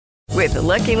With the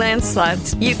Lucky Land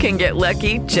Slots, you can get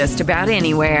lucky just about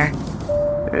anywhere.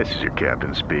 This is your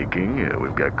captain speaking.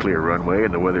 We've got clear runway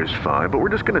and the weather's fine, but we're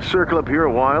just going to circle up here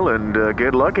a while and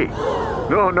get lucky.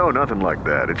 No, nothing like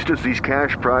that. It's just these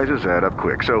cash prizes add up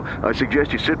quick. So I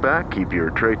suggest you sit back, keep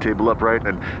your tray table upright,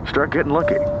 and start getting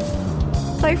lucky.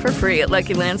 Play for free at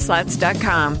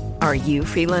LuckyLandSlots.com. Are you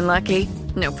feeling lucky?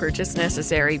 No purchase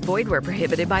necessary. Void where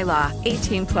prohibited by law.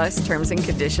 18 plus terms and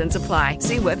conditions apply.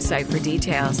 See website for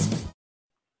details.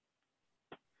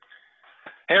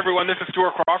 Hey everyone, this is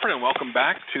Stuart Crawford and welcome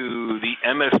back to the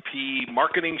MSP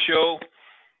Marketing Show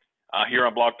here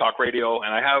on Blog Talk Radio.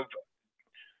 And I have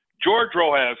Jorge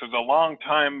Rojas, who's a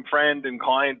longtime friend and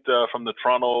client from the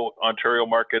Toronto, Ontario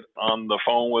market on the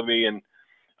phone with me. And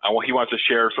he wants to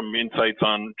share some insights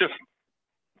on just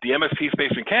the MSP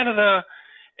space in Canada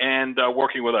and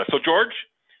working with us. So George,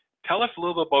 tell us a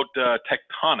little bit about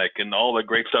Tektonic and all the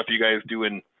great stuff you guys do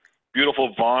in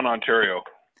beautiful Vaughan, Ontario.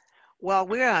 Well,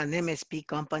 we're an MSP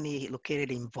company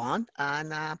located in Vaughan,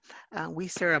 and we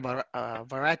serve a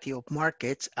variety of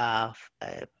markets, but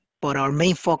our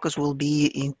main focus will be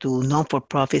into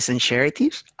non-for-profits and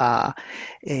charities.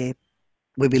 We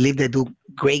believe they do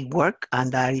great work,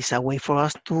 and that is a way for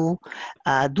us to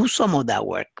do some of that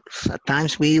work. At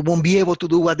times we won't be able to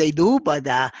do what they do, but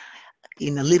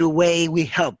in a little way we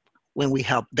help when we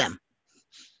help them.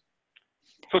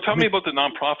 So tell me about the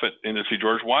nonprofit industry,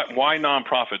 George. Why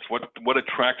nonprofits? What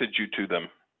attracted you to them?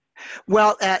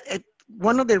 Well,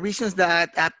 one of the reasons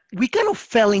that we kind of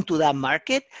fell into that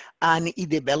market and it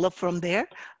developed from there.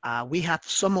 We have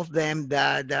some of them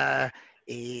that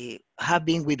have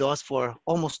been with us for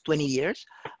almost 20 years.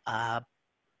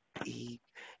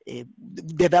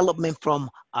 Development from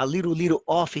a little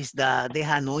office that they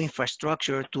had no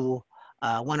infrastructure to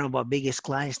one of our biggest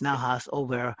clients now has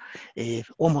over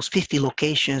almost 50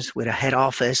 locations with a head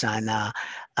office and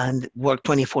work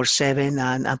 24/7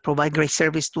 and provide great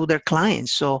service to their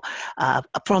clients. So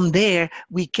from there,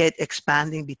 we kept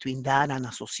expanding between that and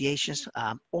associations,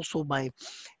 also by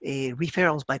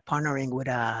referrals by partnering with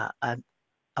a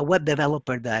web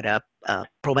developer that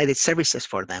provided services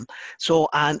for them. So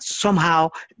somehow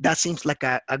that seems like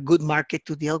a good market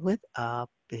to deal with.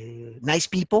 Nice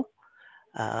people.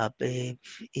 They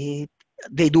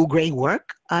do great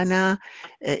work and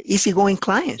easygoing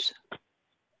clients.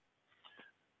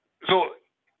 So,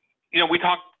 we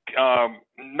talk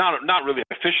not really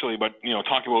officially, but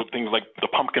talking about things like the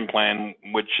Pumpkin Plan,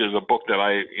 which is a book that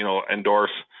I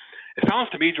endorse. It sounds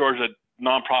to me, George, that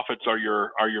nonprofits are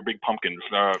your big pumpkins.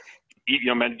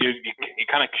 You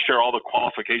kind of share all the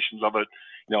qualifications of it.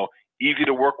 Easy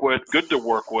to work with, good to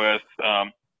work with,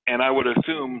 and I would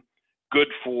assume good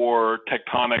for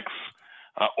Tektonic's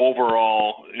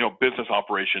overall, business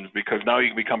operations, because now you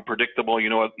can become predictable. You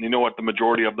know what the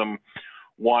majority of them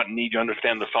want and need. You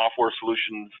understand the software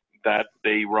solutions that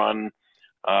they run.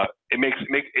 Does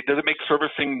it make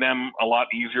servicing them a lot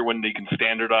easier when they can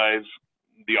standardize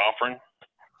the offering?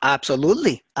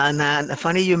 Absolutely. And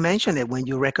funny you mentioned it when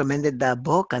you recommended that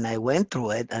book, and I went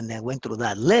through it and I went through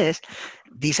that list.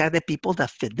 These are the people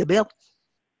that fit the bill.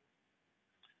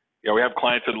 Yeah, we have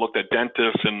clients that looked at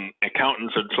dentists and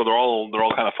accountants, and so they're all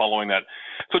kind of following that.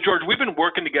 So, George, we've been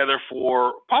working together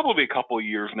for probably a couple of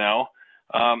years now.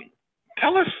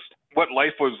 Tell us what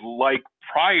life was like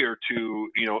prior to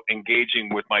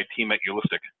engaging with my team at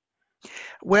Ulistic.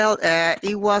 Well,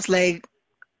 it was like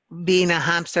being a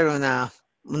hamster on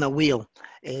a wheel.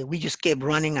 We just kept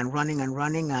running and running and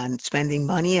running and spending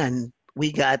money, and we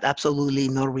got absolutely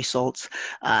no results.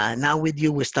 Now with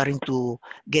you, we're starting to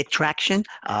get traction.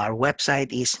 Our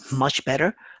website is much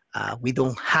better. We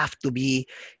don't have to be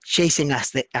chasing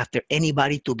after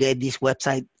anybody to get this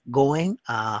website going.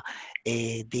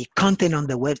 The content on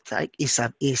the website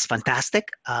is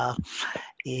fantastic.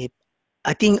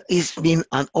 I think it's been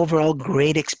an overall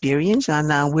great experience,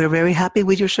 and we're very happy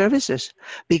with your services,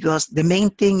 because the main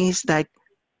thing is that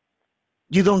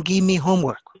you don't give me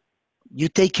homework. You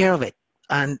take care of it.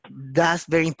 And that's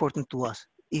very important to us.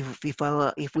 If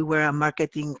we were a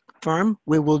marketing firm,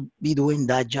 we will be doing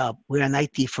that job. We're an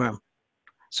IT firm.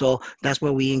 So that's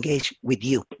where we engage with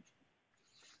you.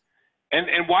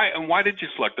 And why did you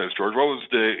select us, George? What was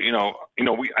the,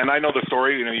 and I know the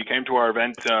story, you came to our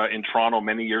event in Toronto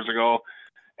many years ago,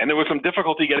 and there was some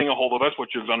difficulty getting a hold of us,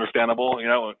 which is understandable.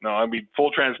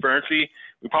 Full transparency.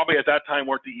 We probably at that time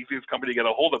weren't the easiest company to get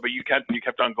a hold of, but you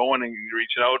kept on going and you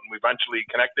reached out, and we eventually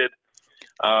connected.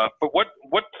 But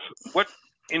what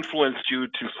influenced you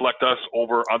to select us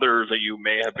over others that you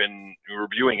may have been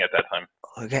reviewing at that time?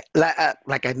 Okay,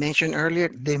 like I mentioned earlier,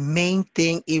 the main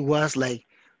thing, it was like,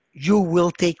 you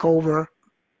will take over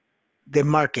the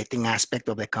marketing aspect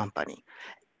of the company,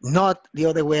 not the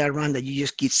other way around that you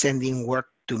just keep sending work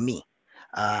to me.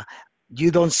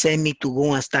 You don't send me to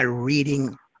go and start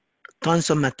reading tons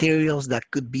of materials that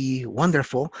could be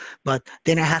wonderful, but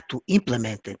then I have to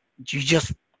implement it. You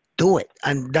just do it.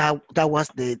 And that was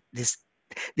the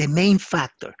main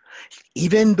factor.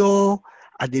 Even though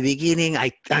at the beginning,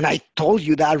 I told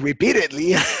you that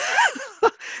repeatedly,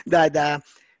 that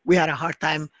we had a hard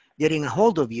time getting a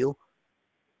hold of you.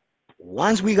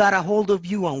 Once we got a hold of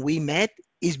you and we met,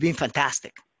 it's been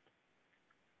fantastic.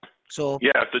 So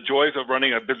yeah, the joys of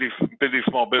running a busy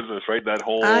small business, right? That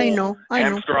whole I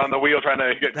hamster know. on the wheel trying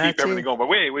to keep everything going. But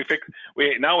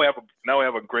now we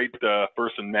have a great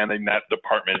person managing that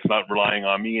department. It's not relying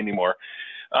on me anymore.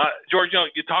 George,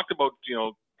 you talked about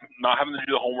not having to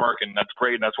do the homework, and that's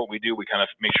great. And that's what we do. We kind of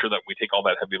make sure that we take all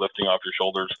that heavy lifting off your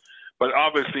shoulders. But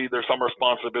obviously, there's some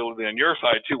responsibility on your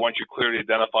side too. Once you clearly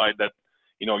identified that,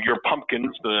 your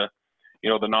pumpkins, the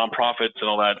nonprofits and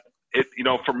all that.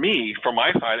 For me, from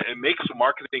my side, it makes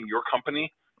marketing your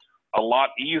company a lot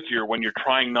easier when you're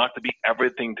trying not to be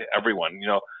everything to everyone.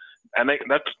 And I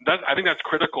think that's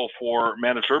critical for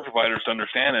managed service providers to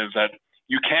understand, is that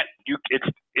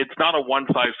it's not a one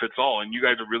size fits all, and you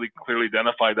guys have really clearly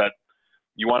identified that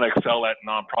you want to excel at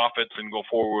nonprofits and go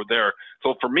forward there.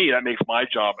 So for me, that makes my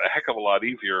job a heck of a lot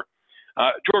easier.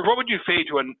 George, what would you say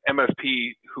to an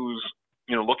MSP who's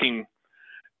looking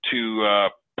to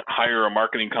hire a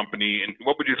marketing company, and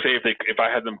what would you say if I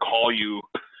had them call you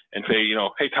and say,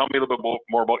 hey, tell me a little bit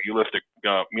more about Ulistic?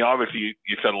 Obviously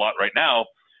you said a lot right now,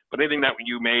 but anything that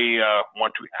you may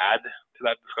want to add to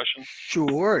that discussion?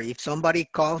 Sure. If somebody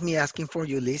calls me asking for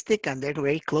Ulistic and they're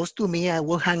very close to me, I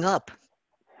will hang up.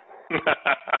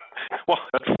 Well,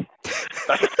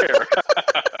 that's fair.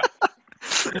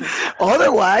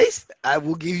 Otherwise, I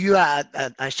will give you a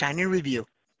shining review.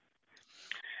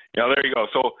 Yeah, there you go.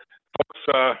 So, folks,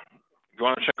 if you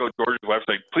want to check out George's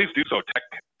website, please do so.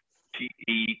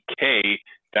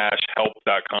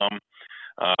 Tek-help.com.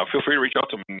 Feel free to reach out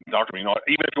to me and talk to me. Even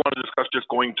if you want to discuss just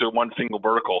going to one single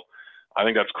vertical, I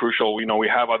think that's crucial. We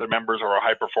have other members of our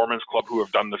high performance club who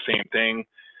have done the same thing.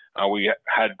 We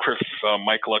had Chris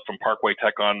Michaelek from Parkway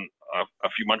Tech on a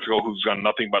few months ago, who's done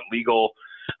nothing but legal.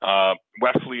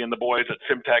 Wesley and the boys at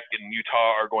SimTech in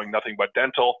Utah are going nothing but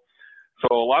dental.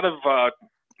 So a lot of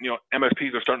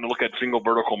MSPs are starting to look at single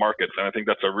vertical markets, and I think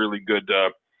that's a really good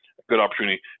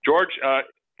opportunity. George,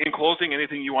 in closing,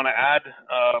 anything you want to add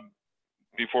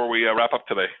before we wrap up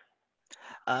today?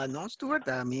 No, Stuart.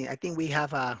 I think we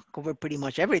have covered pretty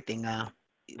much everything.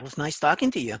 It was nice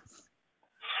talking to you.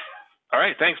 All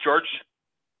right. Thanks, George.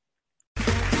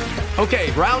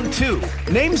 Okay, round two.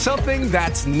 Name something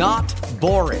that's not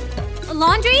boring. A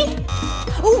laundry?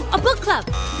 Ooh, a book club.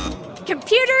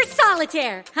 Computer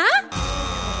solitaire, huh?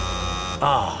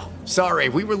 Ah, sorry,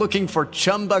 we were looking for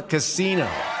Chumba Casino.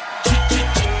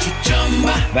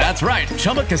 That's right,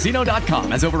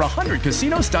 ChumbaCasino.com has over 100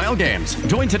 casino-style games.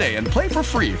 Join today and play for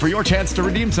free for your chance to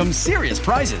redeem some serious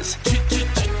prizes.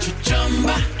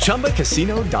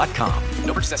 ChumbaCasino.com.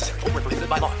 No purchase necessary. Void where prohibited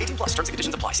by law. 18+ terms and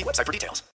conditions apply. See website for details.